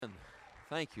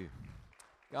Thank you.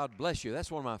 God bless you.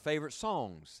 That's one of my favorite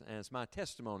songs, and it's my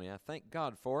testimony. I thank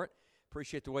God for it.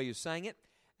 Appreciate the way you sang it.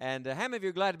 And how many of you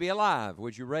are glad to be alive?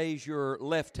 Would you raise your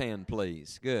left hand,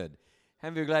 please? Good. How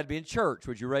many of you are glad to be in church?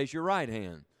 Would you raise your right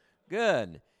hand?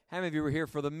 Good. How many of you were here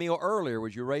for the meal earlier?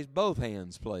 Would you raise both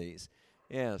hands, please?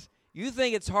 Yes. You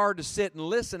think it's hard to sit and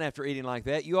listen after eating like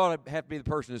that? You ought to have to be the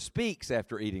person who speaks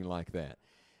after eating like that.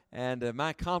 And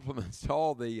my compliments to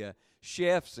all the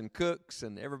chefs and cooks,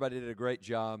 and everybody did a great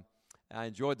job. I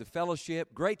enjoyed the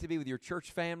fellowship. Great to be with your church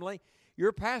family.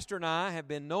 Your pastor and I have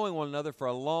been knowing one another for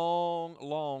a long,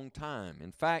 long time.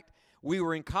 In fact, we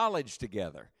were in college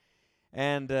together.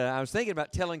 And I was thinking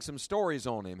about telling some stories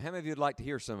on him. How many of you would like to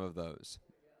hear some of those?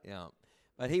 Yeah.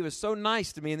 But he was so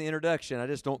nice to me in the introduction, I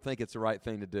just don't think it's the right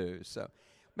thing to do. So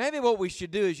maybe what we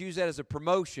should do is use that as a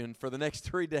promotion for the next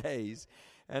 3 days,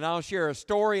 and I'll share a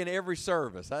story in every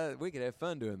service. We could have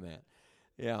fun doing that.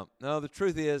 Yeah. No, the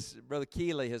truth is, Brother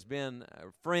Keeley has been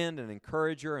a friend and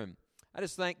encourager, and I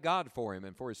just thank God for him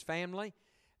and for his family,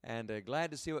 and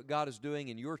glad to see what God is doing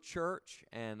in your church,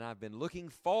 and I've been looking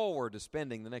forward to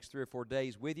spending the next 3 or 4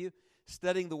 days with you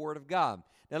studying the Word of God.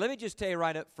 Now, let me just tell you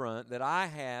right up front that I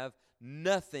have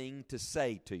nothing to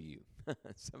say to you.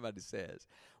 Somebody says,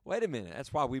 wait a minute,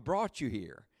 that's why we brought you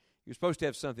here. You're supposed to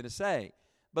have something to say.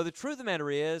 But the truth of the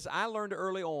matter is, I learned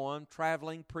early on,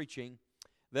 traveling, preaching,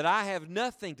 that I have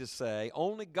nothing to say.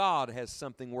 Only God has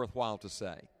something worthwhile to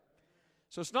say.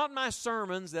 So it's not my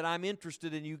sermons that I'm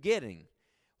interested in you getting.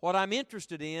 What I'm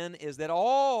interested in is that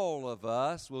all of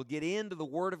us will get into the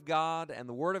Word of God, and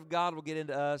the Word of God will get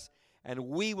into us, and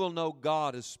we will know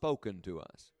God has spoken to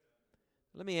us.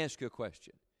 Let me ask you a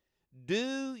question.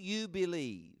 Do you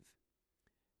believe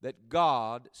that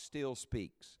God still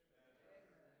speaks?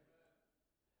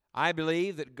 I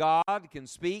believe that God can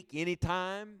speak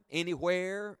anytime,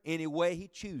 anywhere, any way He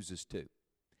chooses to.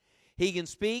 He can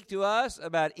speak to us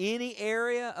about any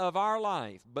area of our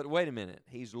life. But wait a minute.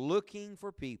 He's looking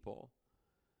for people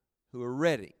who are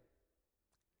ready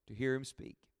to hear Him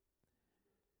speak.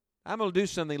 I'm going to do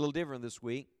something a little different this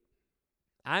week.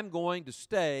 I'm going to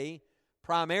stay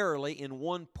primarily in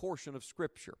one portion of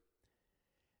Scripture.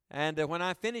 And when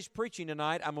I finish preaching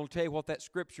tonight, I'm going to tell you what that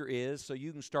Scripture is so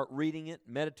you can start reading it,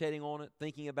 meditating on it,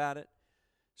 thinking about it,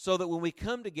 so that when we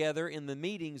come together in the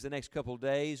meetings the next couple of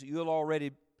days, you'll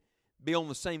already be on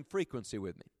the same frequency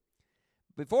with me.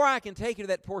 Before I can take you to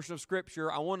that portion of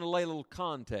Scripture, I want to lay a little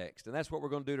context, and that's what we're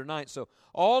going to do tonight. So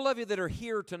all of you that are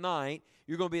here tonight,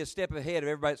 you're going to be a step ahead of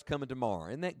everybody that's coming tomorrow.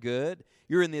 Isn't that good?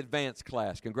 You're in the advanced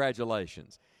class.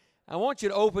 Congratulations. I want you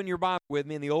to open your Bible with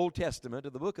me in the Old Testament to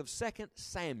the book of 2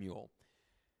 Samuel.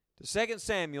 To 2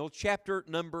 Samuel, chapter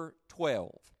number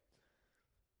 12.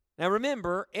 Now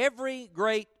remember, every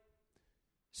great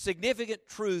significant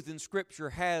truth in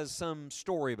Scripture has some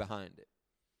story behind it.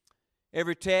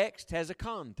 Every text has a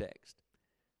context.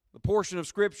 The portion of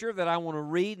Scripture that I want to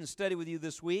read and study with you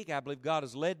this week, I believe God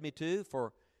has led me to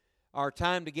for our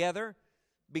time together,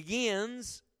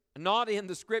 begins not in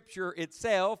the Scripture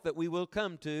itself that we will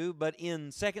come to, but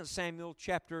in 2 Samuel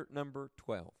chapter number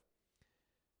 12.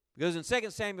 Because in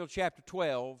 2 Samuel chapter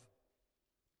 12,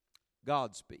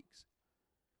 God speaks.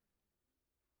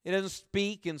 He doesn't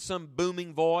speak in some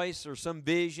booming voice or some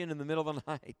vision in the middle of the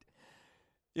night.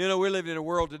 You know, we're living in a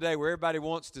world today where everybody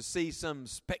wants to see some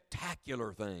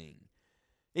spectacular thing.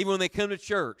 Even when they come to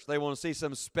church, they want to see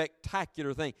some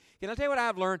spectacular thing. Can I tell you what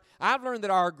I've learned? I've learned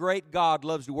that our great God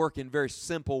loves to work in very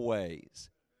simple ways.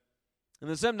 And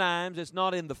then sometimes it's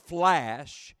not in the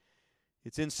flash,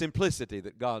 it's in simplicity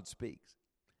that God speaks.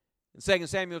 In 2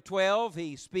 Samuel 12,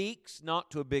 He speaks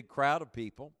not to a big crowd of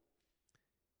people.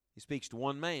 He speaks to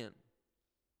one man.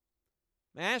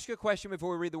 May I ask you a question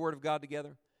before we read the Word of God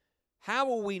together? How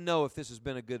will we know if this has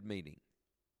been a good meeting?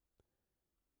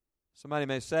 Somebody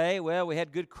may say, well, we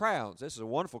had good crowds. This is a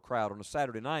wonderful crowd on a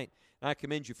Saturday night, and I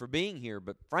commend you for being here.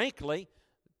 But frankly,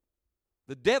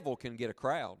 the devil can get a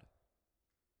crowd.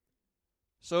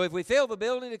 So if we fill the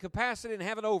building to capacity and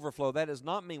have an overflow, that does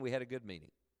not mean we had a good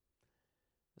meeting.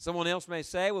 Someone else may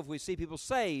say, well, if we see people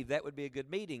saved, that would be a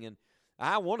good meeting. And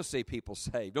I want to see people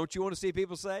saved. Don't you want to see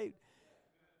people saved?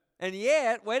 And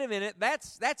yet, wait a minute,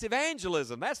 that's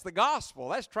evangelism. That's the gospel.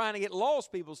 That's trying to get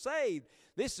lost people saved.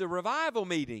 This is a revival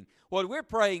meeting. What we're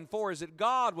praying for is that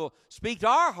God will speak to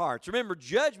our hearts. Remember,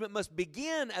 judgment must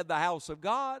begin at the house of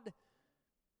God.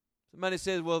 Somebody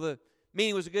says, well, the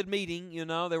meeting was a good meeting, you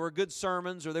know, there were good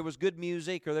sermons, or there was good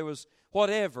music, or there was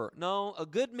whatever. No, a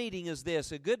good meeting is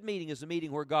this. A good meeting is a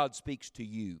meeting where God speaks to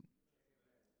you.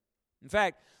 In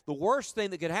fact, the worst thing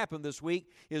that could happen this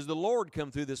week is the Lord come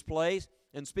through this place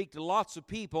and speak to lots of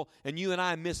people, and you and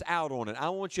I miss out on it. I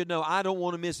want you to know I don't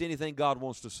want to miss anything God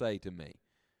wants to say to me.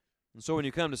 And so when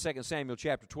you come to 2 Samuel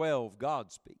chapter 12,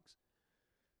 God speaks.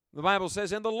 The Bible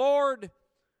says, "And the Lord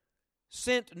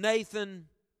sent Nathan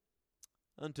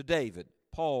unto David."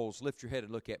 Pause, lift your head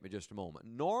and look at me just a moment.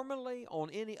 Normally, on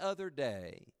any other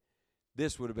day,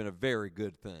 this would have been a very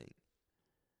good thing.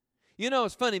 You know,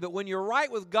 it's funny, but when you're right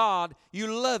with God,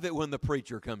 you love it when the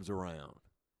preacher comes around.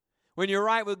 When you're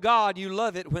right with God, you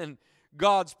love it when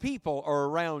God's people are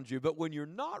around you. But when you're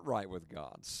not right with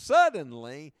God,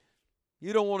 suddenly,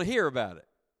 you don't want to hear about it.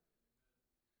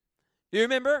 Do you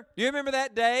remember? Do you remember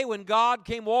that day when God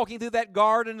came walking through that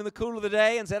garden in the cool of the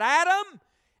day and said, "Adam,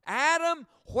 Adam,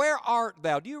 where art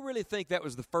thou?" Do you really think that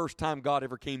was the first time God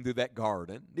ever came through that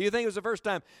garden? Do you think it was the first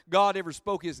time God ever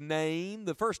spoke his name?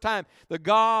 The first time that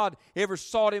God ever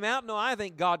sought him out? No, I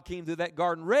think God came through that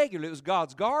garden regularly. It was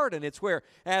God's garden. It's where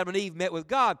Adam and Eve met with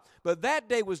God. But that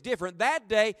day was different. That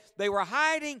day, they were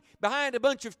hiding behind a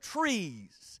bunch of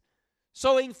trees,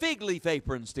 sewing fig leaf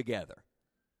aprons together.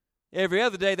 Every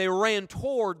other day, they ran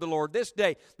toward the Lord. This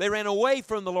day, they ran away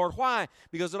from the Lord. Why?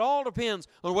 Because it all depends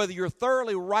on whether you're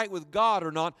thoroughly right with God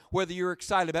or not, whether you're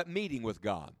excited about meeting with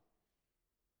God.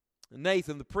 And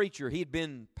Nathan, the preacher, he had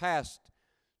been past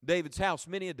David's house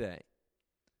many a day.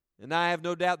 And I have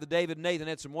no doubt that David and Nathan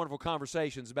had some wonderful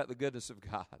conversations about the goodness of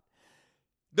God.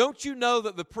 Don't you know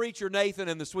that the preacher Nathan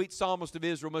and the sweet psalmist of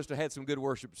Israel must have had some good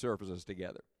worship services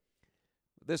together?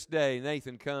 This day,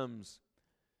 Nathan comes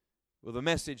with a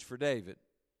message for David.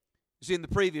 You see, in the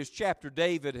previous chapter,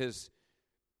 David has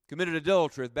committed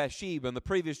adultery with Bathsheba. In the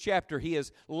previous chapter, he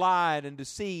has lied and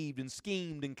deceived and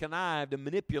schemed and connived and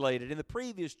manipulated. In the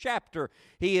previous chapter,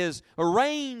 he has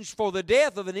arranged for the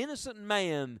death of an innocent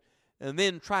man and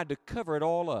then tried to cover it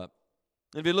all up.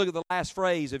 And if you look at the last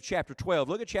phrase of chapter 12,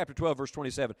 look at chapter 12, verse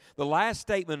 27. The last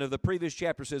statement of the previous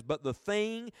chapter says, "But the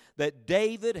thing that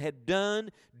David had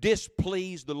done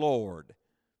displeased the Lord."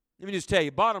 Let me just tell you,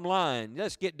 bottom line,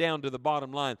 let's get down to the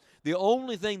bottom line. The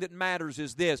only thing that matters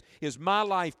is this, is my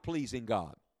life pleasing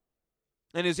God?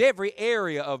 And is every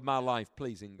area of my life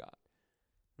pleasing God?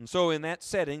 And so in that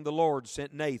setting, the Lord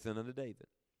sent Nathan unto David.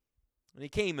 And he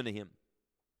came unto him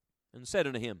and said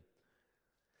unto him,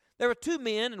 "There were two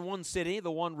men in one city,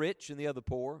 the one rich and the other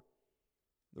poor.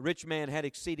 The rich man had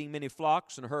exceeding many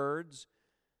flocks and herds,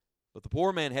 but the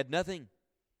poor man had nothing,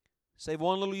 save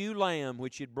one little ewe lamb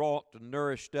which he had brought and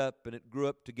nourished up, and it grew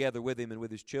up together with him and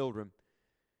with his children.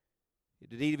 He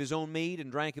did eat of his own meat and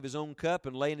drank of his own cup,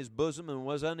 and lay in his bosom, and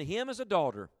was unto him as a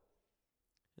daughter.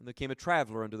 And there came a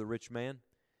traveler unto the rich man.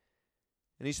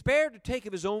 And he spared to take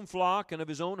of his own flock and of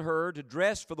his own herd, to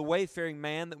dress for the wayfaring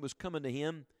man that was come unto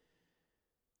him,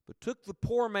 but took the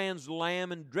poor man's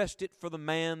lamb and dressed it for the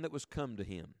man that was come to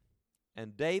him.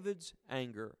 And David's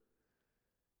anger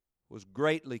was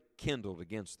greatly kindled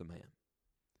against the man.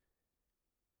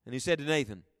 And he said to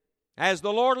Nathan, As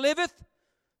the Lord liveth,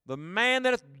 the man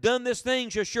that hath done this thing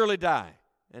shall surely die,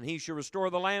 and he shall restore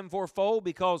the lamb fourfold,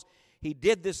 because he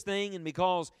did this thing, and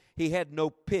because he had no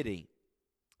pity.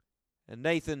 And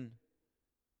Nathan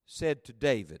said to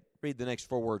David," read the next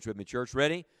four words with me, church.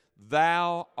 Ready?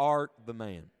 "Thou art the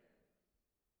man.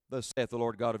 Thus saith the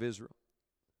Lord God of Israel.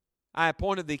 I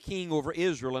appointed thee king over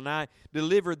Israel, and I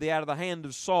delivered thee out of the hand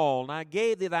of Saul, and I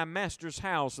gave thee thy master's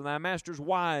house and thy master's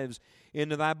wives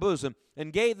into thy bosom,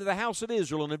 and gave thee the house of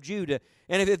Israel and of Judah.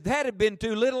 And if that had been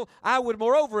too little, I would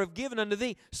moreover have given unto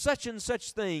thee such and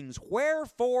such things.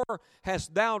 Wherefore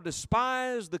hast thou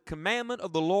despised the commandment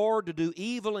of the Lord to do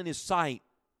evil in his sight?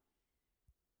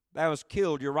 Thou hast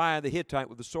killed Uriah the Hittite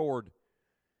with the sword,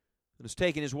 and hast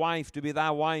taken his wife to be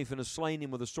thy wife, and hast slain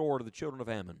him with the sword of the children of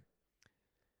Ammon.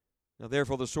 Now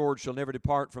therefore the sword shall never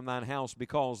depart from thine house,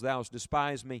 because thou hast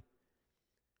despised me,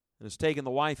 and hast taken the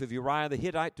wife of Uriah the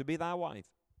Hittite to be thy wife.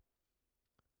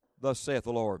 Thus saith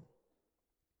the Lord,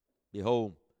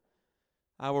 Behold,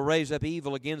 I will raise up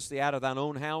evil against thee out of thine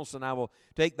own house, and I will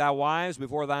take thy wives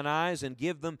before thine eyes, and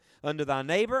give them unto thy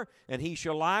neighbor, and he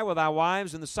shall lie with thy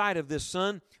wives in the sight of this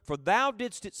sun, for thou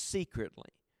didst it secretly.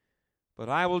 But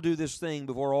I will do this thing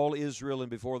before all Israel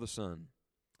and before the sun.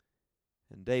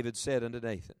 And David said unto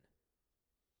Nathan,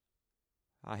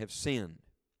 I have sinned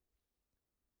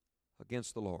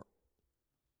against the Lord."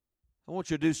 I want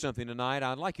you to do something tonight.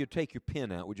 I'd like you to take your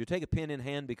pen out. Would you take a pen in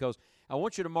hand? Because I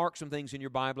want you to mark some things in your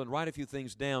Bible and write a few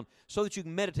things down so that you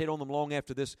can meditate on them long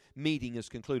after this meeting is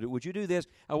concluded. Would you do this?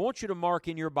 I want you to mark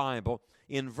in your Bible,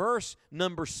 in verse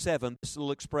number 7, this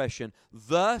little expression,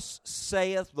 "Thus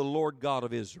saith the Lord God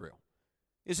of Israel."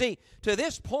 You see, to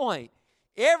this point,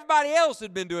 everybody else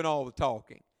had been doing all the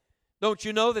talking. Don't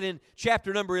you know that in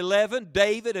chapter number 11,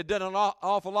 David had done an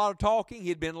awful lot of talking? He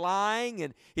had been lying,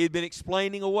 and he had been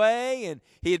explaining away, and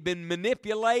he had been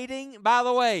manipulating. By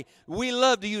the way, we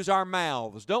love to use our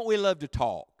mouths. Don't we love to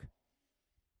talk?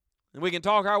 And we can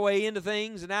talk our way into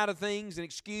things and out of things and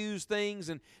excuse things.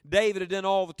 And David had done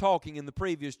all the talking in the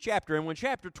previous chapter. And when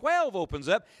chapter 12 opens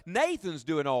up, Nathan's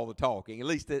doing all the talking. At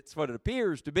least that's what it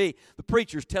appears to be. The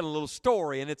preacher's telling a little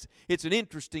story, and it's an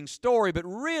interesting story. But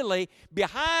really,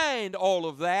 behind all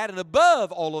of that and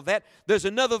above all of that, there's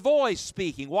another voice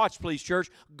speaking. Watch, please, church.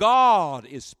 God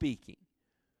is speaking.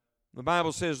 The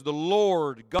Bible says the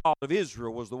Lord God of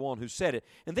Israel was the one who said it.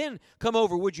 And then come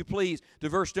over, would you please, to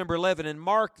verse number 11 and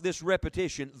mark this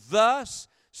repetition. Thus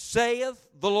saith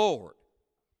the Lord.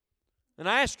 And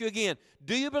I ask you again,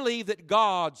 do you believe that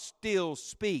God still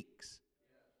speaks?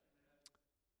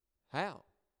 How?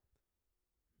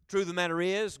 Truth of the matter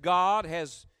is, God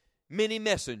has many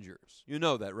messengers. You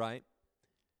know that, right?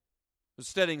 I was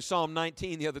studying Psalm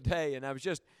 19 the other day, and I was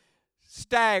just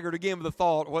staggered again with the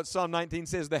thought what Psalm 19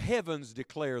 says, the heavens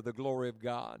declare the glory of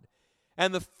God,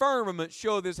 and the firmament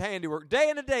showeth his handiwork. Day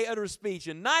and a day uttereth speech,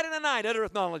 and night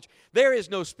uttereth knowledge. There is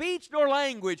no speech nor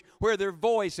language where their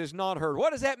voice is not heard.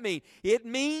 What does that mean? It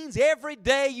means every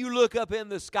day you look up in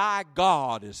the sky,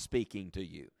 God is speaking to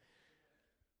you.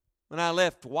 When I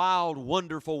left wild,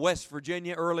 wonderful West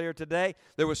Virginia earlier today,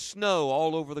 there was snow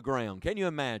all over the ground. Can you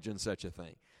imagine such a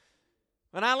thing?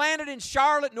 When I landed in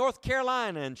Charlotte, North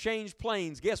Carolina, and changed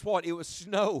planes, guess what? It was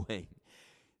snowing.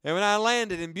 And when I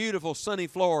landed in beautiful sunny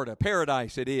Florida,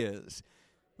 paradise it is,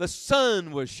 the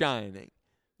sun was shining.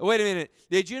 Wait a minute.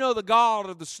 Did you know the God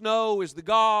of the snow is the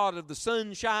God of the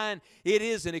sunshine? It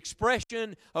is an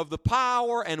expression of the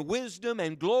power and wisdom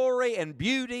and glory and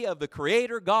beauty of the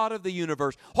Creator God of the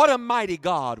universe. What a mighty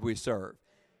God we serve.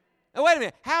 Now, wait a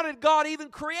minute. How did God even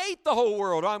create the whole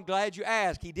world? I'm glad you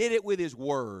asked. He did it with His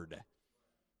Word.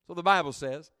 So the Bible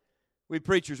says. We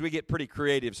preachers, we get pretty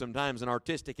creative sometimes and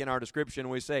artistic in our description.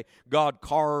 We say God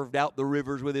carved out the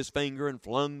rivers with His finger and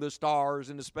flung the stars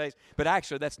into space. But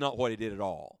actually, that's not what He did at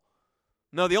all.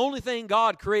 No, the only thing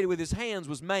God created with His hands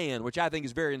was man, which I think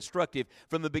is very instructive.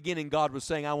 From the beginning, God was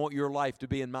saying, I want your life to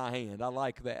be in my hand. I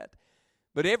like that.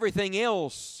 But everything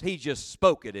else, He just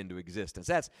spoke it into existence.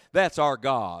 That's our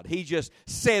God. He just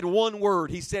said one word.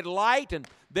 He said light, and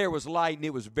there was light, and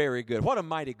it was very good. What a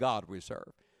mighty God we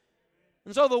serve.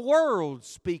 And so the world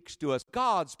speaks to us.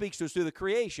 God speaks to us through the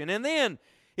creation. And then,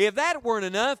 if that weren't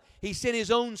enough, He sent His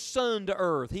own Son to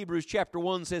earth. Hebrews chapter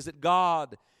 1 says that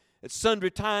God, at sundry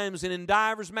times and in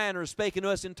divers manners, spake unto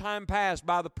us in time past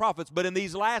by the prophets. But in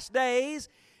these last days,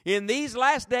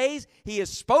 He has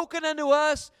spoken unto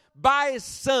us by His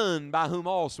Son, by whom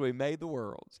also He made the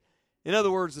worlds. In other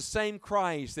words, the same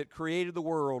Christ that created the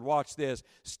world, watch this,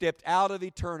 stepped out of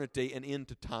eternity and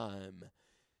into time.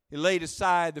 He laid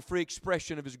aside the free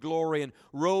expression of His glory and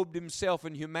robed Himself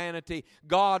in humanity.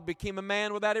 God became a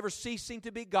man without ever ceasing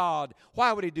to be God.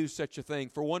 Why would He do such a thing?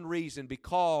 For one reason,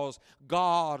 because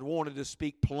God wanted to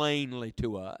speak plainly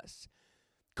to us.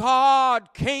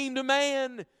 God came to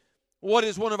man. What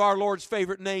is one of our Lord's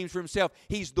favorite names for Himself?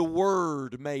 He's the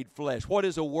Word made flesh. What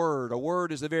is a word? A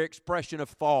word is the very expression of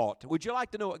thought. Would you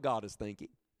like to know what God is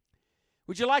thinking?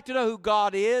 Would you like to know who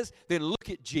God is? Then look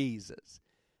at Jesus.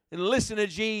 And listen to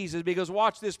Jesus, because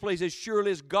watch this, please. As surely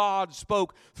as God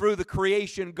spoke through the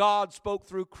creation, God spoke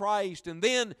through Christ. And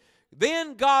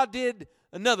then God did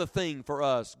another thing for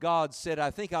us. God said, I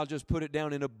think I'll just put it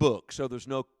down in a book so there's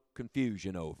no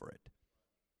confusion over it.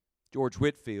 George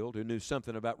Whitefield, who knew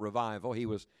something about revival, he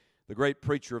was the great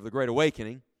preacher of the Great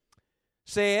Awakening,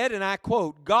 said, and I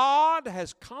quote, God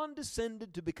has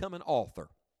condescended to become an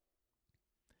author,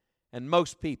 and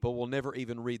most people will never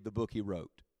even read the book He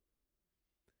wrote.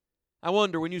 I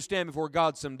wonder when you stand before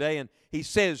God someday and He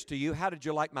says to you, how did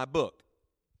you like my book?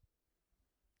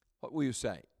 What will you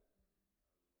say?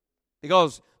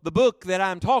 Because the book that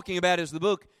I'm talking about is the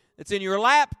book that's in your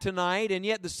lap tonight, and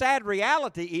yet the sad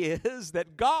reality is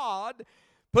that God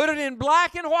put it in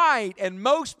black and white, and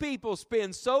most people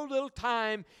spend so little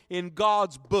time in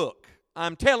God's book.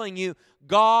 I'm telling you,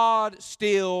 God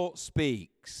still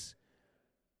speaks.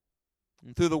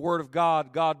 And through the Word of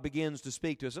God, God begins to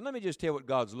speak to us. And let me just tell you what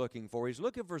God's looking for. He's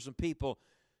looking for some people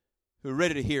who are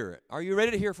ready to hear it. Are you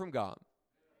ready to hear from God?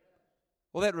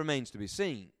 Well, that remains to be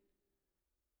seen.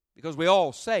 Because we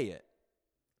all say it.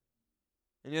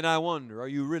 And yet I wonder, are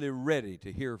you really ready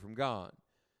to hear from God?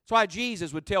 That's why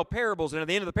Jesus would tell parables, and at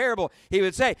the end of the parable, He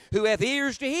would say, who hath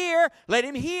ears to hear, let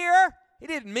him hear. He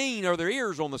didn't mean, are there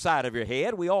ears on the side of your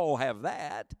head? We all have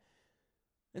that.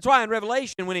 That's why in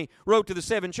Revelation, when he wrote to the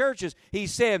 7 churches, he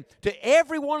said, to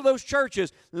every one of those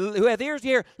churches who hath ears to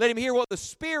hear, let him hear what the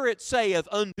Spirit saith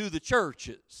unto the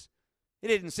churches. It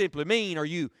didn't simply mean, are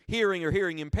you hearing or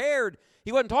hearing impaired?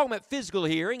 He wasn't talking about physical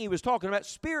hearing. He was talking about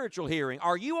spiritual hearing.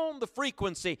 Are you on the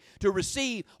frequency to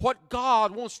receive what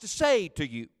God wants to say to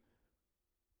you?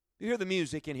 You hear the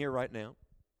music in here right now?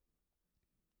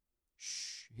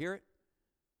 Shh, hear it?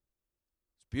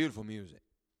 It's beautiful music.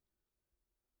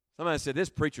 Somebody said, this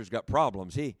preacher's got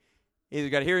problems. He either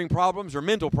got hearing problems or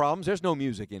mental problems. There's no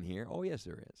music in here. Oh, yes,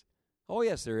 there is. Oh,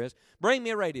 yes, there is. Bring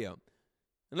me a radio.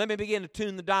 And let me begin to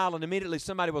tune the dial, and immediately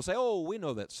somebody will say, oh, we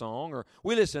know that song, or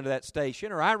we listen to that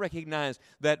station, or I recognize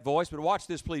that voice. But watch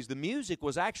this, please. The music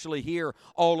was actually here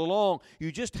all along. You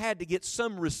just had to get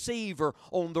some receiver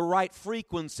on the right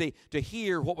frequency to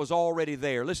hear what was already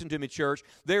there. Listen to me, church.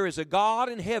 There is a God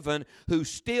in heaven who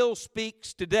still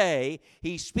speaks today.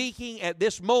 He's speaking at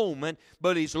this moment,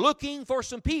 but He's looking for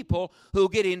some people who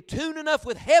get in tune enough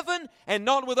with heaven and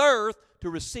not with earth to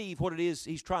receive what it is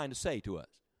He's trying to say to us.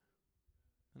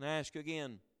 And I ask you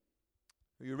again,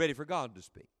 are you ready for God to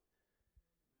speak?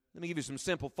 Let me give you some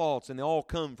simple thoughts, and they all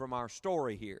come from our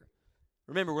story here.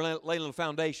 Remember, we're laying a little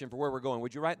foundation for where we're going.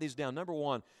 Would you write these down? Number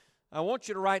one, I want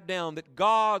you to write down that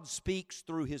God speaks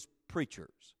through His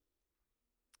preachers.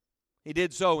 He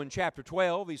did so in chapter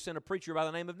 12. He sent a preacher by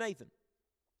the name of Nathan,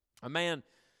 a man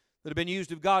that had been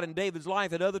used of God in David's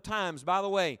life at other times. By the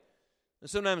way,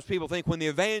 sometimes people think when the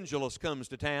evangelist comes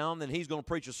to town, then he's going to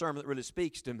preach a sermon that really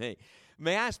speaks to me.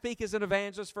 May I speak as an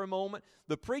evangelist for a moment?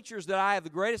 The preachers that I have the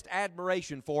greatest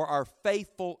admiration for are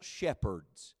faithful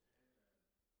shepherds.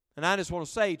 And I just want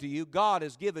to say to you, God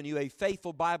has given you a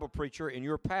faithful Bible preacher in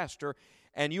your pastor,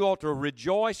 and you ought to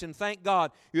rejoice and thank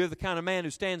God you're the kind of man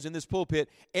who stands in this pulpit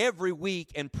every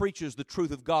week and preaches the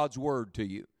truth of God's Word to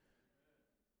you.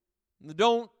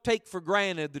 Don't take for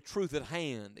granted the truth at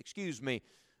hand. Excuse me.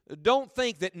 Don't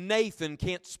think that Nathan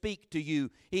can't speak to you.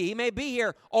 He may be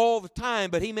here all the time,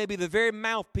 but he may be the very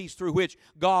mouthpiece through which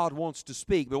God wants to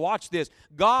speak. But watch this.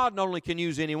 God not only can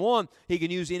use anyone, He can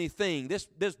use anything.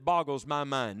 This boggles my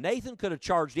mind. Nathan could have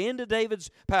charged into David's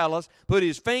palace, put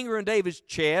his finger in David's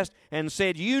chest, and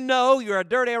said, you know you're a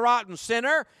dirty, rotten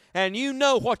sinner, and you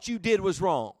know what you did was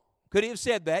wrong. Could he have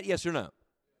said that? Yes or no?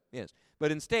 Yes.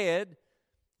 But instead,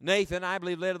 Nathan, I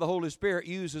believe, led of the Holy Spirit,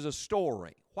 uses a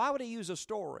story. Why would he use a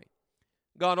story?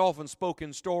 God often spoke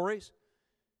in stories.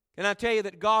 Can I tell you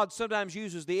that God sometimes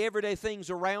uses the everyday things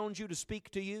around you to speak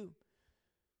to you?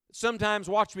 Sometimes,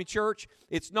 watch me, church,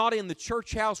 it's not in the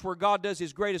church house where God does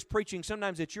His greatest preaching.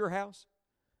 Sometimes it's your house.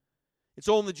 It's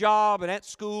on the job and at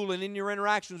school and in your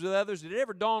interactions with others. Did it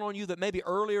ever dawn on you that maybe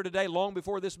earlier today, long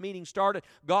before this meeting started,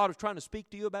 God was trying to speak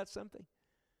to you about something?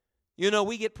 You know,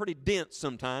 we get pretty dense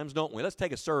sometimes, don't we? Let's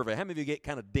take a survey. How many of you get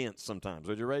kind of dense sometimes?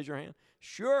 Would you raise your hand?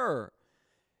 Sure.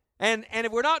 And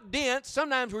if we're not dense,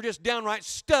 sometimes we're just downright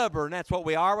stubborn. That's what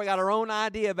we are. We got our own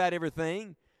idea about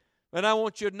everything. But I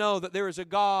want you to know that there is a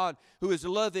God who is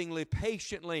lovingly,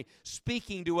 patiently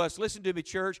speaking to us. Listen to me,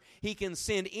 church. He can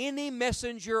send any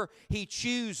messenger He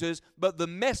chooses, but the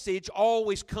message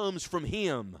always comes from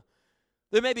Him.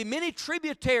 There may be many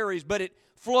tributaries, but it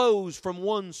flows from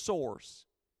one source.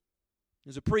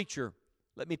 As a preacher,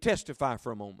 let me testify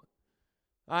for a moment.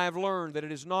 I have learned that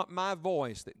it is not my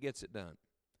voice that gets it done.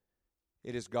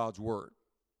 It is God's Word.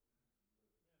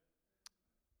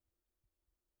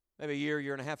 Maybe a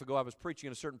year and a half ago, I was preaching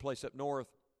in a certain place up north.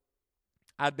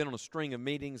 I'd been on a string of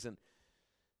meetings, and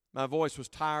my voice was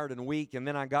tired and weak, and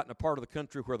then I got in a part of the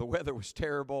country where the weather was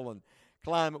terrible and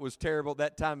climate was terrible at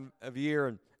that time of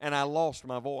year, and I lost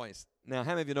my voice. Now, how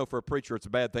many of you know for a preacher it's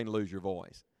a bad thing to lose your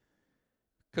voice?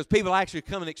 Because people actually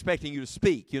come and expecting you to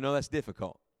speak. You know, that's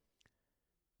difficult.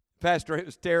 Pastor, it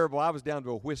was terrible. I was down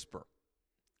to a whisper,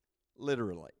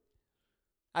 literally.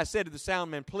 I said to the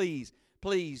sound man, please,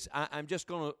 I'm just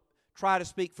going to try to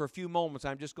speak for a few moments.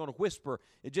 I'm just going to whisper.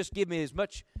 And just give me as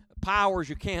much power as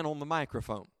you can on the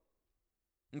microphone.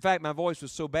 In fact, my voice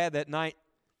was so bad that night,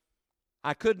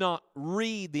 I could not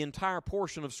read the entire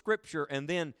portion of Scripture and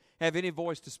then have any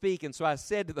voice to speak. And so I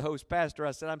said to the host pastor,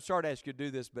 I said, I'm sorry to ask you to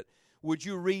do this, but would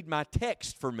you read my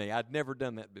text for me? I'd never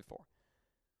done that before.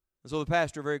 And so the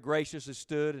pastor very graciously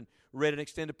stood and read an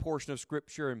extended portion of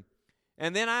Scripture.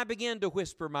 And then I began to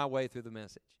whisper my way through the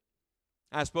message.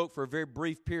 I spoke for a very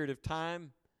brief period of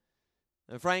time.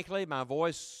 And frankly, my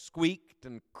voice squeaked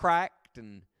and cracked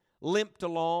and limped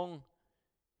along.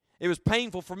 It was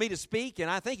painful for me to speak, and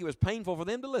I think it was painful for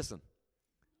them to listen.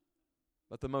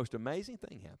 But the most amazing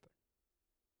thing happened.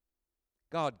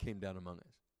 God came down among us.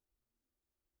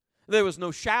 There was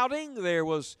no shouting. There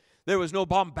was no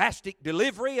bombastic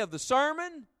delivery of the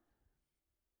sermon.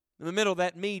 In the middle of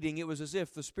that meeting, it was as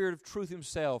if the Spirit of truth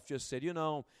Himself just said, you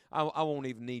know, I won't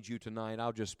even need you tonight.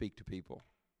 I'll just speak to people.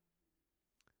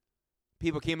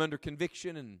 People came under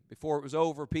conviction, and before it was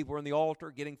over, people were in the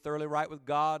altar getting thoroughly right with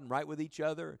God and right with each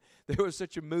other. There was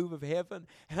such a move of heaven.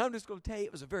 And I'm just going to tell you,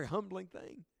 it was a very humbling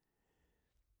thing.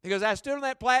 Because I stood on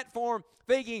that platform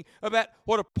thinking about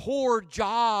what a poor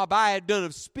job I had done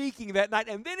of speaking that night.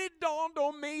 And then it dawned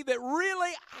on me that really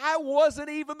I wasn't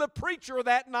even the preacher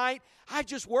that night. I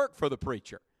just worked for the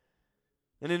preacher.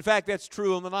 And in fact, that's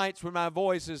true on the nights when my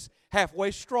voice is halfway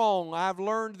strong. I've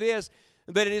learned this,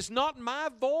 that it is not my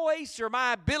voice or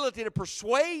my ability to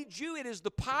persuade you. It is the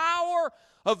power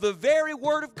of the very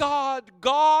Word of God.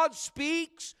 God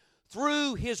speaks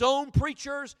through His own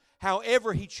preachers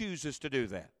however He chooses to do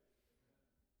that.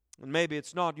 And maybe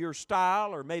it's not your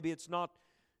style, or maybe it's not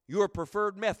your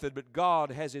preferred method, but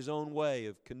God has His own way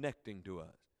of connecting to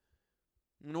us.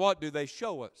 And what do they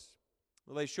show us?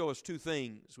 Well, they show us two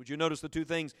things. Would you notice the two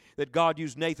things that God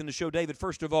used Nathan to show David?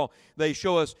 First of all, they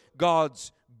show us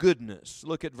God's goodness.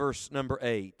 Look at verse number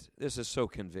 8. This is so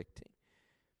convicting.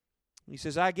 He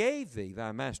says, I gave thee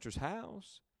thy master's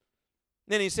house.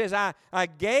 Then he says, I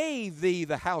gave thee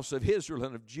the house of Israel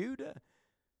and of Judah.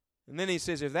 And then he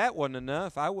says, if that wasn't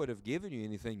enough, I would have given you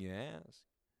anything you asked.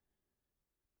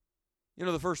 You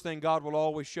know, the first thing God will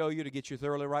always show you to get you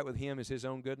thoroughly right with Him is His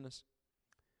own goodness.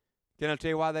 Can I tell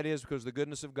you why that is? Because the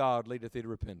goodness of God leadeth thee to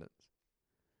repentance.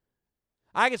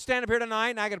 I could stand up here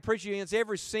tonight and I could preach you against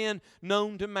every sin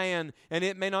known to man, and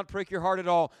it may not prick your heart at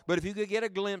all. But if you could get a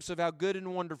glimpse of how good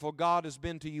and wonderful God has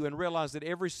been to you and realize that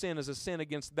every sin is a sin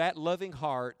against that loving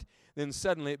heart, then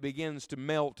suddenly it begins to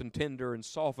melt and tender and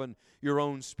soften your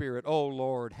own spirit. Oh,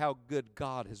 Lord, how good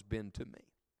God has been to me.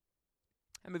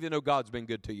 How many of you know God's been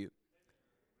good to you?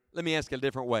 Let me ask you a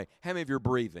different way. How many of you are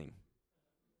breathing?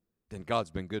 Then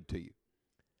God's been good to you.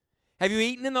 Have you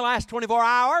eaten in the last 24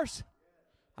 hours?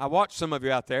 I watched some of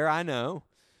you out there, I know.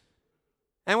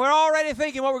 And we're already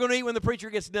thinking what we're going to eat when the preacher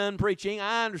gets done preaching.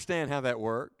 I understand how that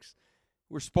works.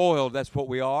 We're spoiled, that's what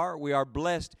we are. We are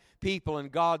blessed people,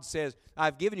 and God says,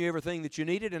 I've given you everything that you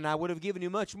needed, and I would have given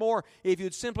you much more if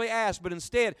you'd simply asked, but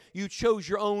instead you chose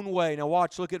your own way. Now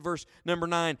watch, look at verse number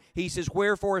 9. He says,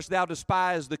 wherefore hast thou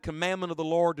despised the commandment of the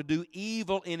Lord to do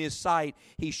evil in His sight?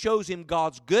 He shows him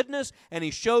God's goodness, and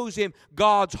He shows him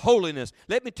God's holiness.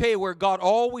 Let me tell you where God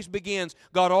always begins.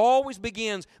 God always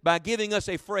begins by giving us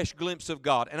a fresh glimpse of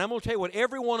God. And I'm going to tell you what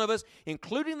every one of us,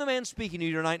 including the man speaking to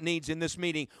you tonight, needs in this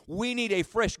meeting. We need a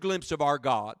fresh glimpse of our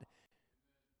God.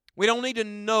 We don't need to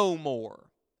know more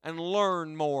and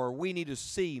learn more. We need to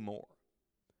see more.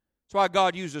 That's why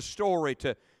God used a story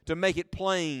to make it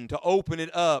plain, to open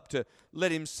it up, to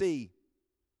let Him see.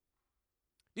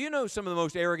 Do you know some of the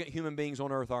most arrogant human beings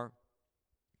on earth are?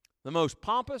 The most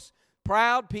pompous,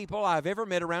 proud people I've ever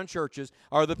met around churches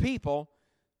are the people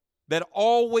that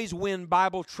always win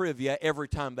Bible trivia every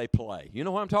time they play. You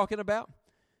know what I'm talking about?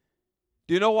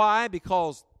 Do you know why?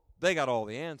 Because they got all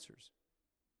the answers.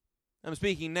 I'm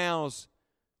speaking now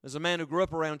as a man who grew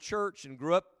up around church and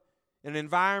grew up in an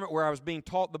environment where I was being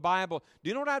taught the Bible. Do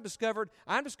you know what I've discovered?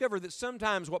 I've discovered that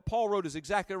sometimes what Paul wrote is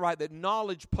exactly right, that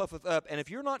knowledge puffeth up. And if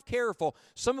you're not careful,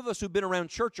 some of us who've been around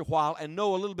church a while and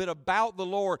know a little bit about the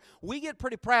Lord, we get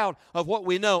pretty proud of what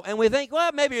we know. And we think,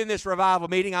 well, maybe in this revival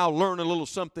meeting I'll learn a little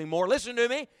something more. Listen to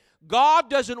me. God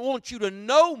doesn't want you to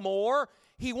know more.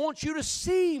 He wants you to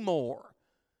see more.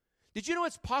 Did you know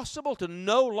it's possible to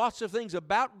know lots of things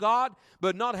about God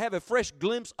but not have a fresh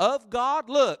glimpse of God?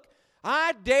 Look,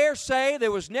 I dare say there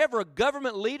was never a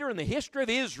government leader in the history of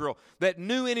Israel that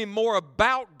knew any more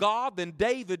about God than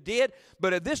David did.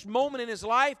 But at this moment in his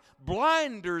life,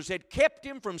 blinders had kept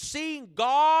him from seeing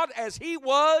God as He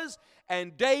was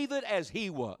and David as he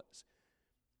was.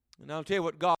 And I'll tell you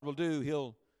what God will do.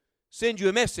 He'll send you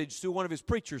a message through one of His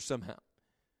preachers somehow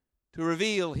to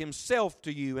reveal Himself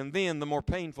to you, and then the more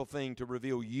painful thing, to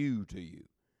reveal you to you.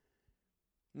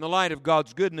 In the light of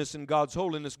God's goodness and God's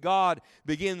holiness, God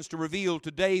begins to reveal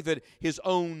to David his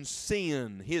own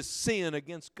sin, his sin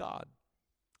against God.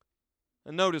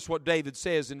 And notice what David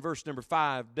says in verse number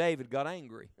 5. David got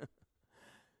angry.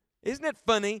 Isn't it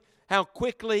funny how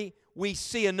quickly we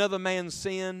see another man's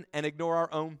sin and ignore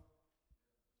our own?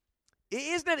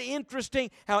 Isn't it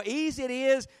interesting how easy it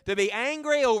is to be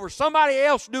angry over somebody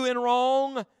else doing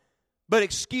wrong, but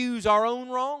excuse our own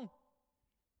wrong?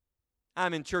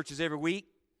 I'm in churches every week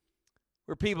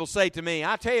where people say to me,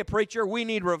 I tell you, preacher, we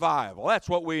need revival. That's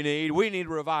what we need. We need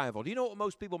revival. Do you know what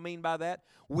most people mean by that?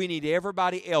 We need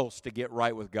everybody else to get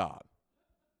right with God.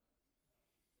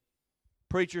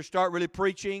 Preachers start really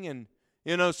preaching, and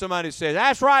somebody says,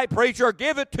 that's right, preacher,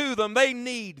 give it to them. They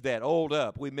need that. Hold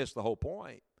up. We missed the whole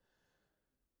point.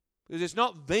 Because it's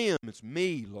not them, it's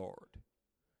me, Lord.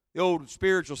 The old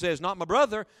spiritual says, not my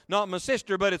brother, not my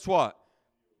sister, but it's what?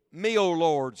 Me, O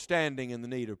Lord, standing in the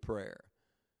need of prayer.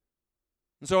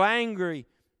 And so angry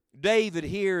David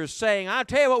here is saying, I'll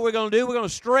tell you what we're going to do. We're going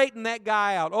to straighten that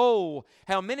guy out. Oh,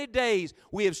 how many days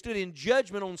we have stood in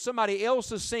judgment on somebody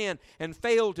else's sin and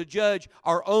failed to judge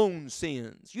our own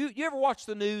sins. You ever watch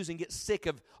the news and get sick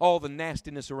of all the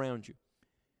nastiness around you?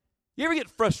 You ever get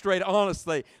frustrated,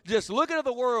 honestly, just looking at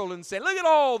the world and saying, look at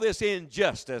all this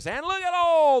injustice, and look at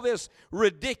all this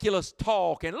ridiculous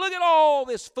talk, and look at all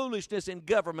this foolishness in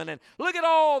government, and look at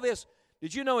all this.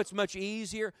 Did you know it's much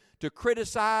easier to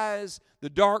criticize the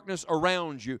darkness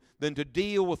around you than to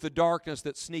deal with the darkness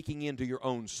that's sneaking into your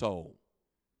own soul?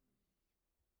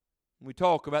 We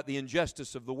talk about the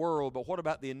injustice of the world, but what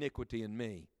about the iniquity in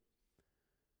me?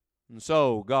 And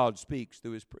so God speaks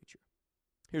through His preacher.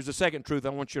 Here's the second truth I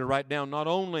want you to write down. Not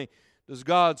only does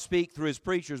God speak through His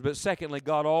preachers, but secondly,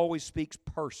 God always speaks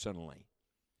personally.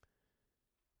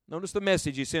 Notice the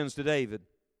message He sends to David.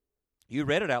 You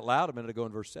read it out loud a minute ago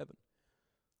in verse 7.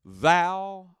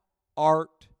 Thou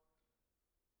art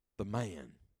the man.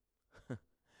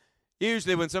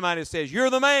 Usually when somebody says,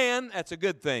 you're the man, that's a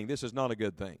good thing. This is not a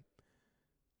good thing.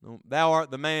 No, thou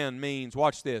art the man means,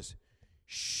 watch this,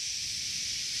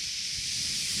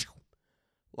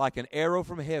 like an arrow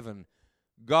from heaven,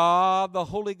 God the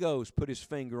Holy Ghost put His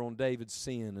finger on David's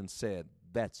sin and said,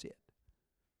 that's it.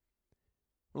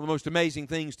 One of the most amazing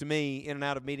things to me in and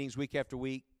out of meetings week after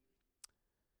week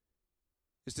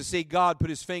is to see God put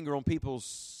His finger on people's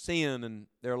sin and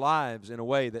their lives in a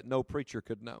way that no preacher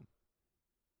could know.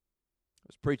 I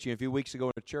was preaching a few weeks ago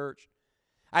in a church.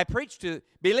 I preached to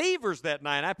believers that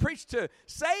night. I preached to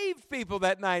saved people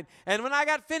that night. And when I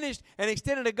got finished and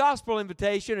extended a gospel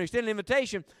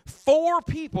invitation, 4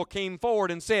 people came forward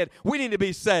and said, we need to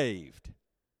be saved.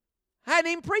 I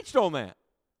hadn't even preached on that.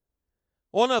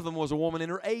 One of them was a woman in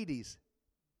her 80s.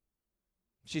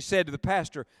 She said to the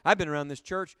pastor, I've been around this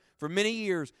church for many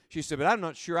years. She said, but I'm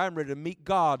not sure I'm ready to meet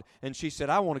God. And she said,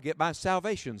 I want to get my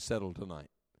salvation settled tonight.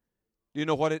 Do you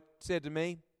know what it said to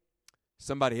me?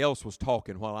 Somebody else was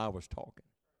talking while I was talking.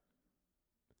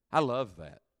 I love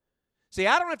that. See,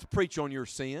 I don't have to preach on your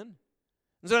sin.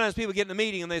 And sometimes people get in a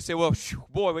meeting and they say, well,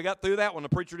 boy, we got through that one. The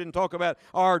preacher didn't talk about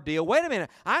our deal. Wait a minute.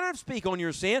 I don't have to speak on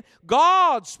your sin.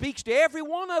 God speaks to every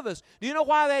one of us. Do you know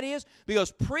why that is?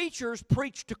 Because preachers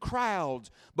preach to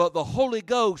crowds, but the Holy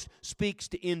Ghost speaks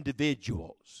to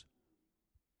individuals.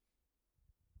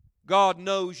 God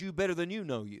knows you better than you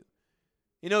know you.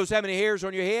 He knows how many hairs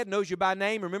on your head, knows you by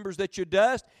name, remembers that you're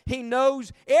dust. He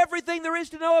knows everything there is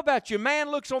to know about you.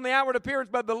 Man looks on the outward appearance,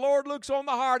 but the Lord looks on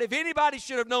the heart. If anybody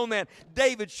should have known that,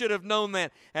 David should have known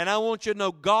that. And I want you to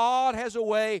know God has a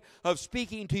way of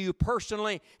speaking to you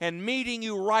personally and meeting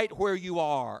you right where you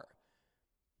are.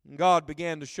 And God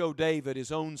began to show David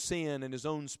his own sin and his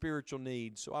own spiritual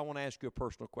needs. So I want to ask you a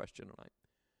personal question tonight.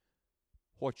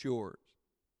 What's yours?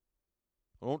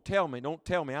 Don't tell me.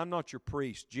 I'm not your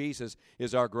priest. Jesus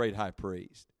is our great high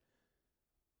priest.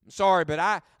 I'm sorry, but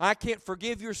I can't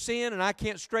forgive your sin, and I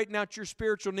can't straighten out your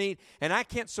spiritual need, and I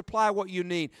can't supply what you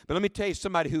need. But let me tell you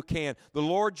somebody who can. The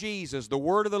Lord Jesus, the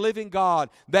Word of the living God,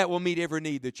 that will meet every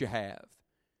need that you have.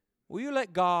 Will you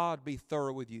let God be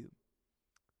thorough with you?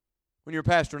 When your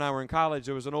pastor and I were in college,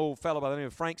 there was an old fellow by the name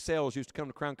of Frank Sells who used to come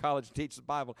to Crown College and teach the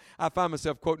Bible. I find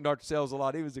myself quoting Dr. Sells a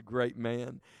lot. He was a great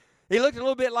man. He looked a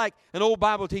little bit like an old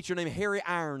Bible teacher named Harry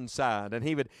Ironside, and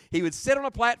he would sit on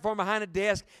a platform behind a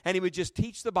desk, and he would just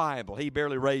teach the Bible. He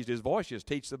barely raised his voice, just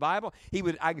teach the Bible.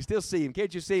 I can still see him.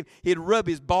 Can't you see him? He'd rub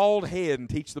his bald head and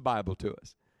teach the Bible to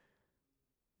us.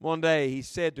 One day he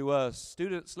said to us,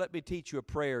 students, let me teach you a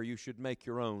prayer you should make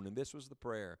your own. And this was the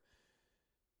prayer.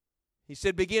 He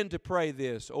said, begin to pray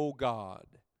this, oh God,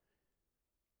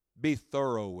 be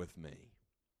thorough with me.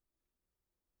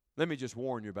 Let me just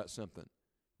warn you about something.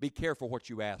 Be careful what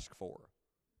you ask for.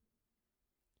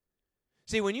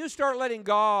 See, when you start letting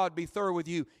God be thorough with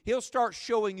you, He'll start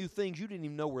showing you things you didn't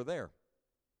even know were there.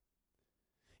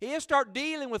 He'll start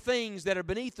dealing with things that are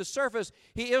beneath the surface.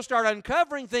 He'll start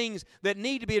uncovering things that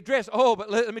need to be addressed. Oh, but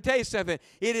let me tell you something.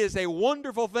 It is a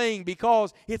wonderful thing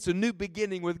because it's a new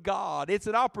beginning with God. It's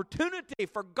an opportunity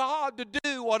for God to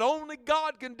do what only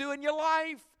God can do in your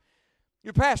life.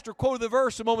 Your pastor quoted the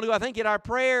verse a moment ago, I think in our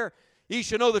prayer, ye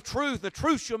shall know the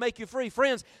truth shall make you free.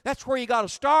 Friends, that's where you got to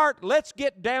start. Let's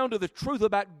get down to the truth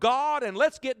about God, and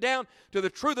let's get down to the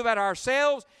truth about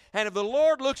ourselves. And if the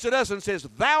Lord looks at us and says,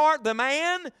 thou art the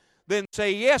man, then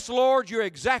say, yes, Lord, you're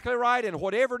exactly right, and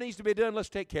whatever needs to be done, let's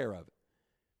take care of it.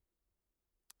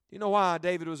 You know why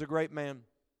David was a great man?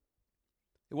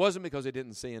 It wasn't because he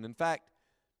didn't sin. In fact,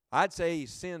 I'd say he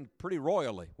sinned pretty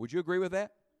royally. Would you agree with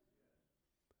that?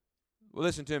 Well,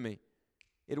 listen to me.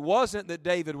 It wasn't that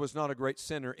David was not a great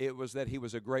sinner. It was that he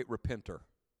was a great repenter.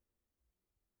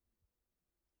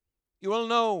 You want to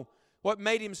know what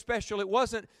made him special? It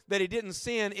wasn't that he didn't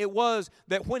sin. It was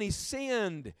that when he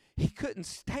sinned, he couldn't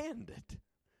stand it.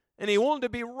 And he wanted to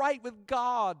be right with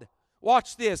God.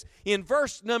 Watch this. In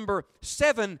verse number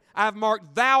 7, I've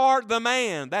marked, thou art the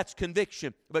man. That's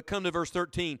conviction. But come to verse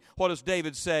 13. What does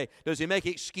David say? Does he make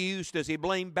excuse? Does he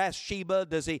blame Bathsheba?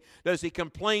 Does he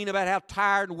complain about how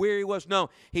tired and weary he was? No.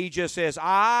 He just says,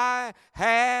 I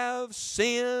have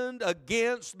sinned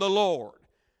against the Lord.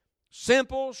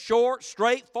 Simple, short,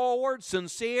 straightforward,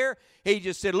 sincere. He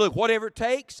just said, look, whatever it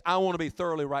takes, I want to be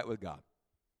thoroughly right with God.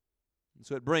 And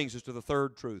so it brings us to the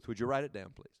third truth. Would you write it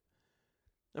down, please?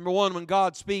 Number 1, when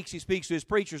God speaks, He speaks to His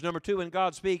preachers. Number 2, when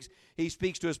God speaks, He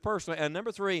speaks to us personally. And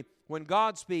number 3, when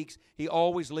God speaks, He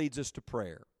always leads us to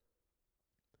prayer.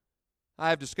 I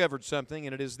have discovered something,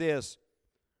 and it is this,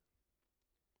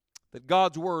 that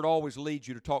God's Word always leads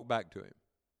you to talk back to Him.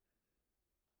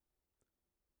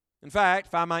 In fact,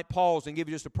 if I might pause and give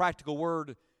you just a practical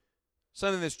word,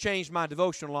 something that's changed my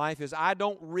devotional life is I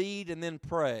don't read and then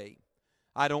pray.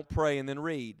 I don't pray and then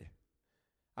read.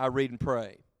 I read and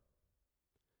pray.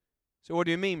 So what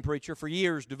do you mean, preacher? For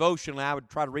years, devotionally, I would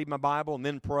try to read my Bible and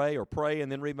then pray, or pray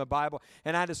and then read my Bible.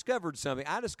 And I discovered something.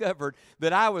 I discovered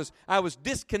that I was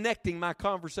disconnecting my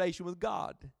conversation with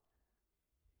God.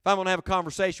 If I'm going to have a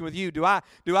conversation with you, do I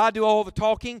do all the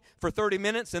talking for 30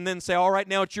 minutes and then say, all right,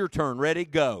 now it's your turn, ready,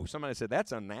 go? Somebody said,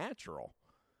 that's unnatural.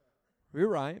 You're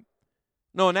right.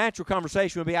 No, a natural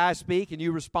conversation would be I speak and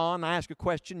you respond, I ask a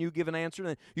question, you give an answer, and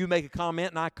then you make a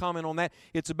comment and I comment on that.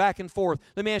 It's a back and forth.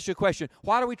 Let me ask you a question.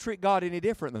 Why do we treat God any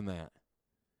different than that?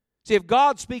 See, if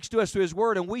God speaks to us through His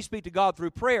Word and we speak to God through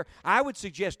prayer, I would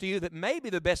suggest to you that maybe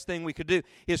the best thing we could do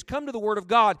is come to the Word of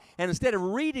God and instead of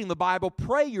reading the Bible,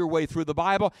 pray your way through the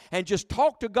Bible and just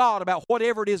talk to God about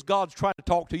whatever it is God's trying to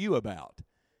talk to you about.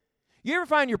 You ever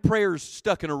find your prayers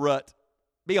stuck in a rut?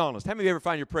 Be honest. How many of you ever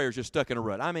find your prayers just stuck in a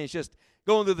rut? I mean, it's just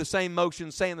going through the same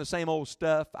motions, saying the same old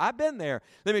stuff. I've been there.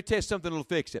 Let me tell you something that'll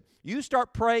fix it. You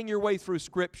start praying your way through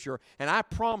Scripture, and I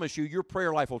promise you, your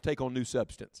prayer life will take on new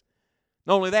substance.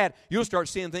 Not only that, you'll start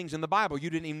seeing things in the Bible you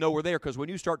didn't even know were there, because when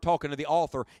you start talking to the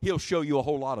author, he'll show you a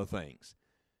whole lot of things.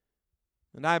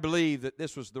 And I believe that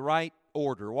this was the right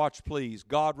order. Watch, please.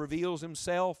 God reveals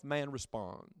Himself, man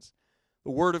responds.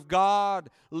 The Word of God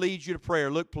leads you to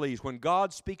prayer. Look, please, when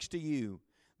God speaks to you,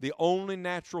 the only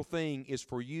natural thing is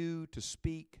for you to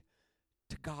speak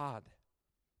to God.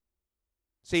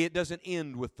 See, it doesn't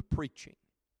end with the preaching.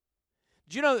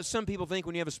 Do you know that some people think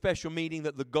when you have a special meeting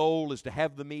that the goal is to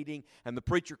have the meeting and the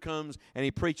preacher comes and he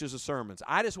preaches the sermons?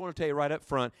 I just want to tell you right up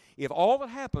front, if all that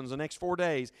happens the next 4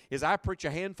 days is I preach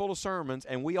a handful of sermons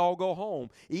and we all go home,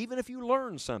 even if you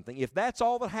learn something, if that's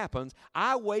all that happens,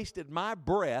 I wasted my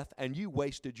breath and you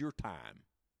wasted your time.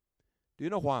 Do you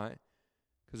know why?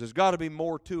 Because there's got to be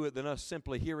more to it than us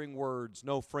simply hearing words.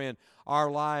 No, friend, our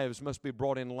lives must be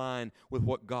brought in line with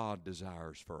what God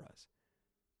desires for us.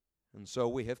 And so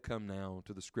we have come now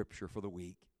to the Scripture for the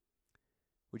week.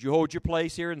 Would you hold your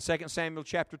place here in 2 Samuel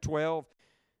chapter 12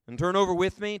 and turn over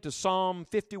with me to Psalm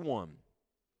 51.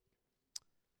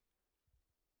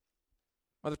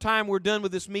 By the time we're done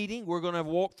with this meeting, we're going to have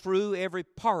walked through every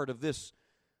part of this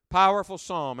powerful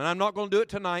psalm. And I'm not going to do it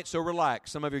tonight, so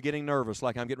relax. Some of you are getting nervous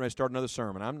like I'm getting ready to start another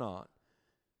sermon. I'm not.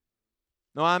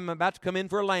 No, I'm about to come in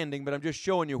for a landing, but I'm just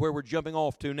showing you where we're jumping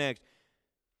off to next.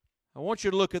 I want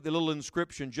you to look at the little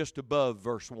inscription just above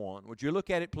verse 1. Would you look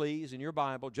at it, please, in your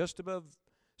Bible, just above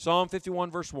Psalm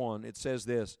 51, verse 1. It says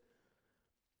this,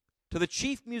 to the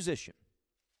chief musician,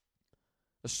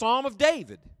 the Psalm of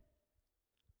David,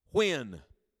 when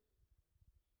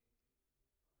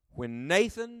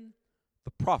Nathan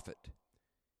the prophet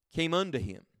came unto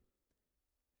him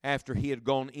after he had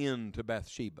gone in to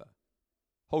Bathsheba.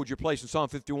 Hold your place in Psalm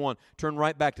 51. Turn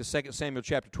right back to 2 Samuel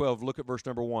chapter 12. Look at verse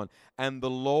number 1. And the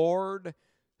Lord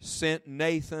sent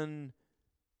Nathan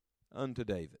unto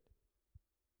David.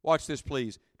 Watch this,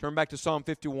 please. Turn back to Psalm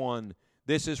 51.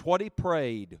 This is what he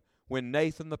prayed when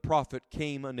Nathan the prophet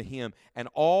came unto him. And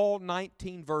all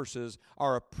 19 verses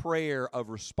are a prayer of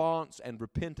response and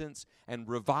repentance and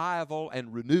revival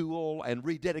and renewal and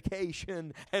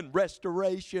rededication and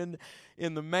restoration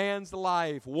in the man's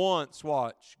life. Once,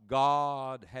 watch,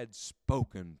 God had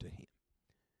spoken to him.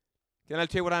 Can I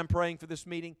tell you what I'm praying for this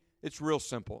meeting? It's real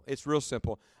simple. It's real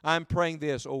simple. I'm praying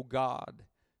this, oh God,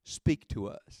 speak to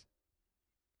us.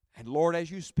 And Lord,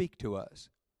 as you speak to us,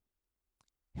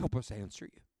 help us answer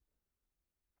you.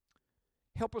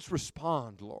 Help us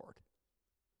respond, Lord.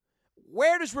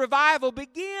 Where does revival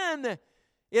begin?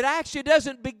 It actually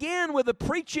doesn't begin with the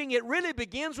preaching. It really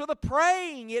begins with the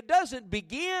praying. It doesn't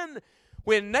begin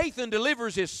when Nathan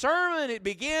delivers his sermon. It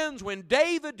begins when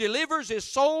David delivers his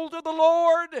soul to the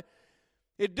Lord.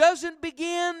 It doesn't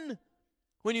begin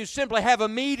when you simply have a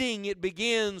meeting. It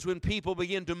begins when people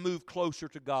begin to move closer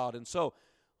to God. And so,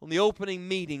 on the opening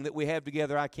meeting that we have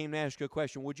together, I came to ask you a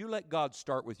question. Would you let God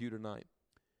start with you tonight?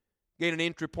 Gain an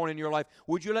entry point in your life.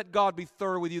 Would you let God be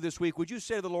thorough with you this week? Would you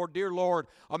say to the Lord, Dear Lord,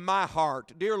 my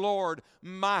heart, dear Lord,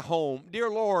 my home, dear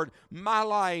Lord, my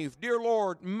life, dear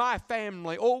Lord, my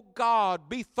family, oh God,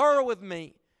 be thorough with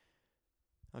me.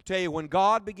 I'll tell you, when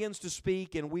God begins to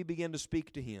speak and we begin to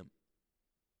speak to Him,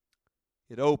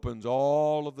 it opens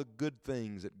all of the good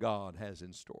things that God has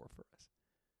in store for us.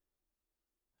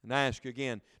 And I ask you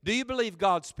again, do you believe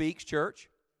God speaks, church?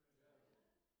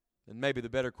 And maybe the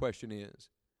better question is,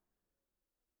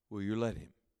 will you let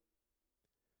Him?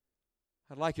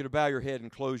 I'd like you to bow your head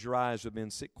and close your eyes with me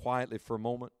and sit quietly for a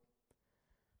moment.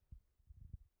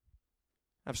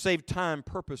 I've saved time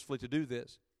purposefully to do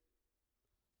this.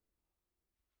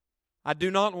 I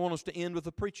do not want us to end with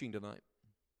the preaching tonight.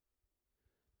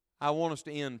 I want us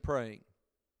to end praying.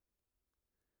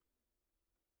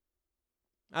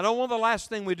 I don't want the last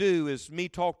thing we do is me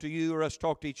talk to you or us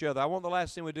talk to each other. I want the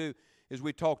last thing we do is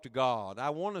we talk to God. I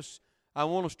want us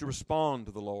to respond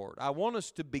to the Lord. I want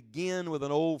us to begin with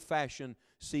an old-fashioned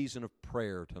season of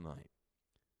prayer tonight.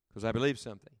 Because I believe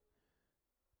something.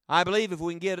 I believe if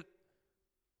we can get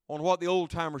on what the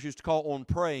old-timers used to call on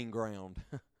praying ground,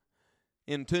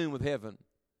 in tune with heaven,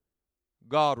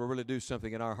 God will really do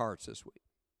something in our hearts this week.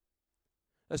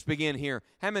 Let's begin here.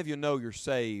 How many of you know you're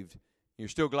saved? You're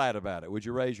still glad about it? Would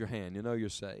you raise your hand? You know you're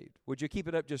saved. Would you keep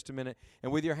it up just a minute?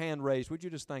 And with your hand raised, would you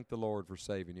just thank the Lord for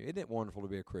saving you? Isn't it wonderful to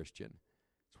be a Christian?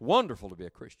 It's wonderful to be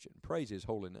a Christian. Praise His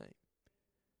holy name.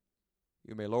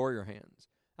 You may lower your hands.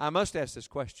 I must ask this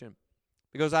question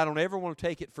because I don't ever want to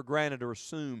take it for granted or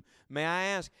assume. May I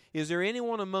ask, is there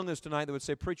anyone among us tonight that would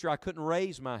say, Preacher, I couldn't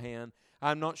raise my hand.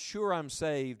 I'm not sure I'm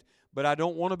saved, but I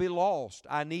don't want to be lost.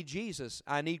 I need Jesus.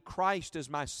 I need Christ as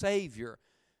my Savior.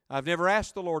 I've never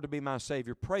asked the Lord to be my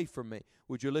Savior. Pray for me.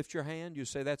 Would you lift your hand? You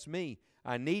say, that's me.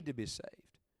 I need to be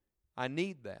saved. I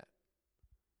need that.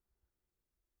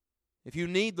 If you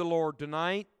need the Lord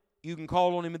tonight, you can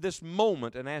call on Him at this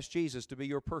moment and ask Jesus to be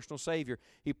your personal Savior.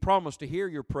 He promised to hear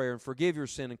your prayer and forgive your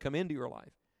sin and come into your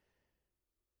life.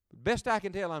 Best I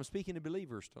can tell, I'm speaking to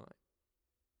believers tonight.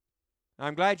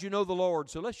 I'm glad you know the Lord,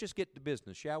 so let's just get to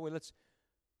business, shall we? Let's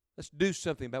do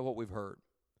something about what we've heard.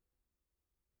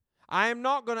 I am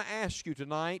not going to ask you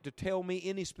tonight to tell me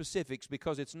any specifics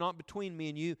because it's not between me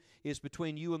and you, it's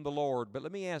between you and the Lord. But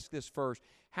let me ask this first.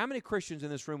 How many Christians in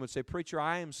this room would say, Preacher,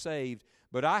 I am saved,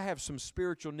 but I have some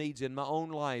spiritual needs in my own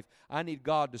life. I need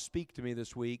God to speak to me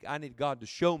this week. I need God to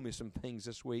show me some things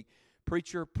this week.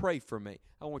 Preacher, pray for me.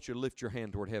 I want you to lift your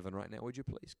hand toward heaven right now, would you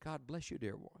please? God bless you,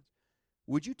 dear ones.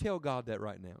 Would you tell God that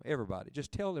right now? Everybody,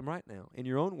 just tell Him right now in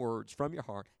your own words from your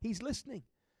heart. He's listening.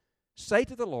 Say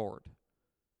to the Lord,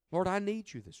 Lord, I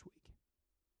need you this week.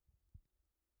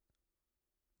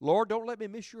 Lord, don't let me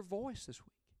miss your voice this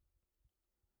week.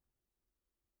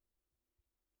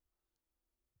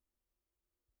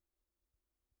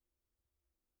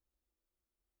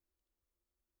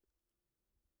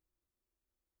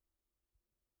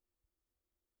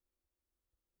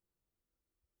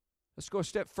 Let's go a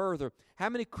step further. How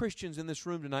many Christians in this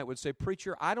room tonight would say,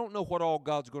 Preacher, I don't know what all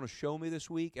God's going to show me this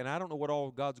week, and I don't know what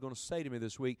all God's going to say to me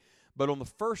this week, but on the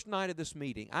first night of this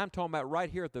meeting, I'm talking about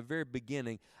right here at the very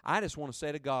beginning, I just want to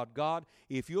say to God, God,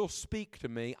 if you'll speak to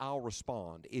me, I'll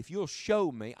respond. If you'll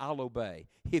show me, I'll obey.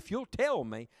 If you'll tell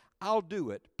me, I'll do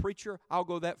it. Preacher, I'll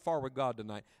go that far with God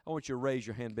tonight. I want you to raise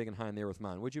your hand big and high in there with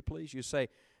mine. Would you please? You say,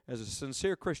 as a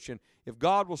sincere Christian, if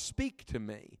God will speak to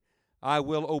me, I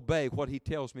will obey what He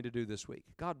tells me to do this week.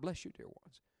 God bless you, dear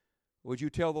ones. Would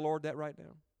you tell the Lord that right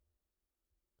now?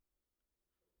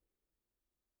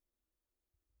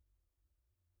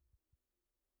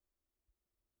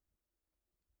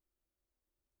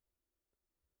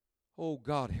 Oh,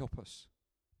 God, help us.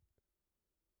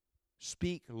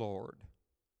 Speak, Lord,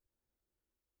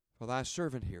 for Thy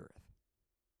servant heareth.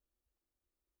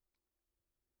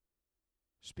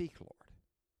 Speak, Lord.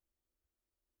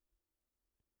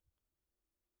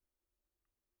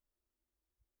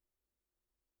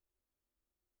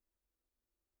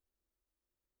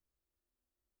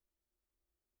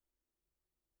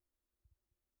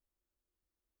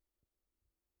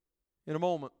 In a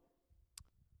moment,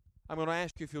 I'm going to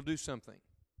ask you if you'll do something.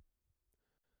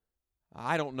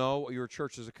 I don't know what your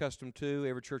church is accustomed to.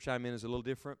 Every church I'm in is a little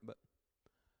different, but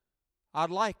I'd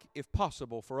like, if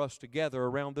possible, for us to gather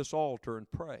around this altar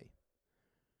and pray.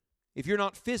 If you're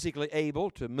not physically able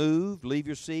to move, leave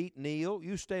your seat, kneel,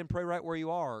 you stay and pray right where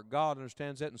you are. God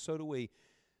understands that, and so do we.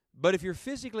 But if you're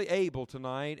physically able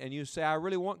tonight and you say, I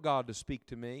really want God to speak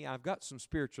to me, I've got some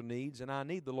spiritual needs and I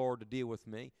need the Lord to deal with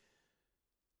me,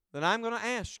 then I'm going to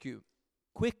ask you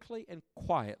quickly and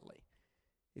quietly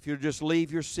if you'll just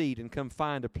leave your seat and come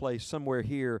find a place somewhere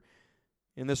here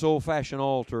in this old-fashioned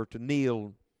altar to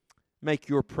kneel, make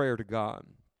your prayer to God.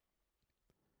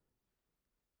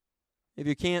 If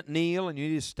you can't kneel and you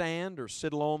need to stand or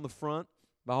sit along the front,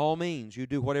 by all means, you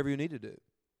do whatever you need to do.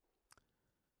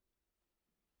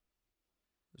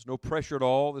 There's no pressure at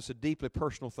all. This is a deeply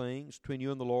personal thing. It's between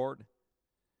you and the Lord.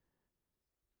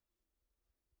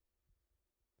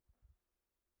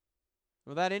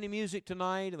 Without any music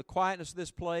tonight, in the quietness of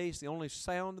this place, the only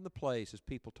sound in the place is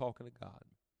people talking to God.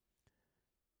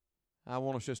 I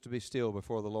want us just to be still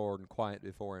before the Lord and quiet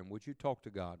before Him. Would you talk to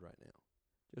God right now?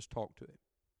 Just talk to Him.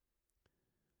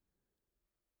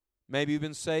 Maybe you've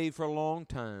been saved for a long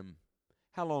time.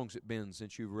 How long has it been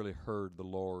since you've really heard the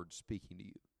Lord speaking to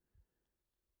you?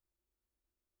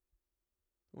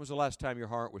 When was the last time your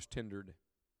heart was tendered?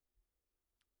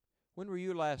 When were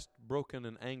you last broken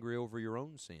and angry over your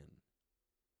own sin?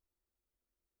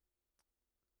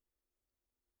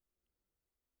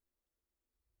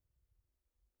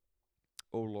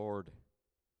 Oh Lord,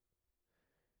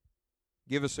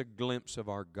 give us a glimpse of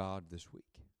our God this week.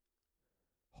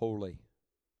 Holy,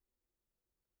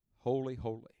 holy,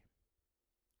 holy,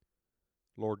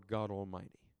 Lord God Almighty.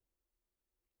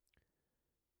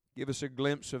 Give us a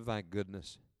glimpse of Thy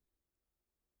goodness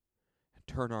and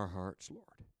turn our hearts, Lord.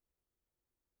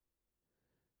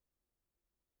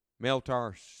 Melt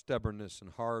our stubbornness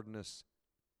and hardness.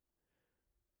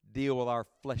 Deal with our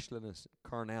fleshliness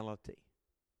and carnality.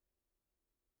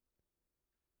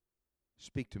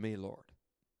 Speak to me, Lord.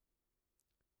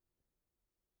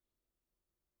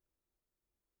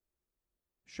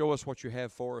 Show us what you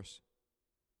have for us.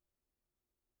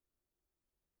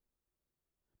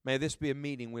 May this be a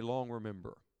meeting we long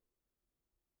remember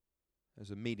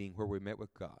as a meeting where we met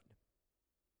with God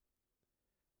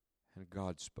and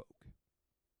God spoke.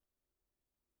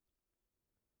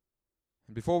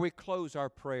 And before we close our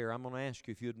prayer, I'm going to ask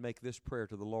you if you'd make this prayer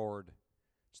to the Lord.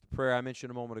 It's the prayer I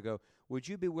mentioned a moment ago. Would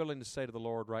you be willing to say to the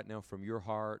Lord right now from your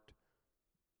heart,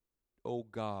 oh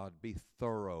God, be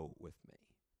thorough with me?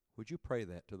 Would you pray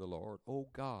that to the Lord? Oh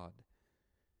God,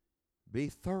 be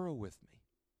thorough with me.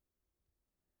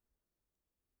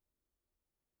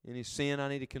 Any sin I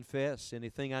need to confess,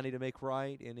 anything I need to make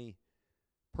right, any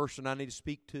person I need to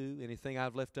speak to, anything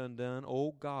I've left undone,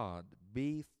 oh God,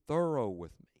 be thorough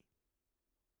with me.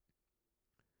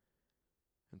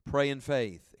 And pray in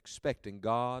faith, expecting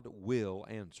God will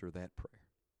answer that prayer.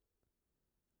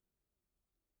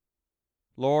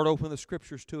 Lord, open the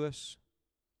Scriptures to us.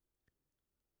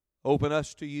 Open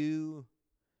us to you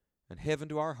and heaven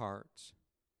to our hearts.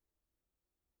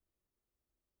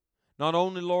 Not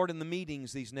only, Lord, in the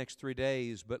meetings these next 3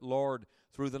 days, but, Lord,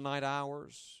 through the night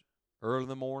hours, early in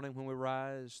the morning when we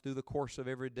rise, through the course of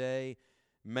every day,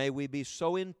 may we be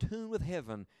so in tune with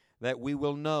heaven that we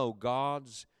will know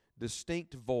God's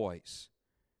distinct voice.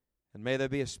 And may there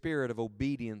be a spirit of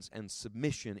obedience and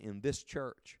submission in this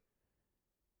church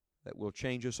that will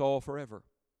change us all forever.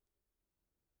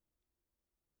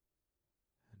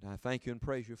 And I thank you and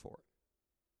praise you for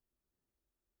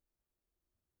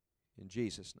it. In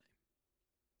Jesus' name.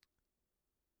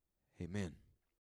 Amen.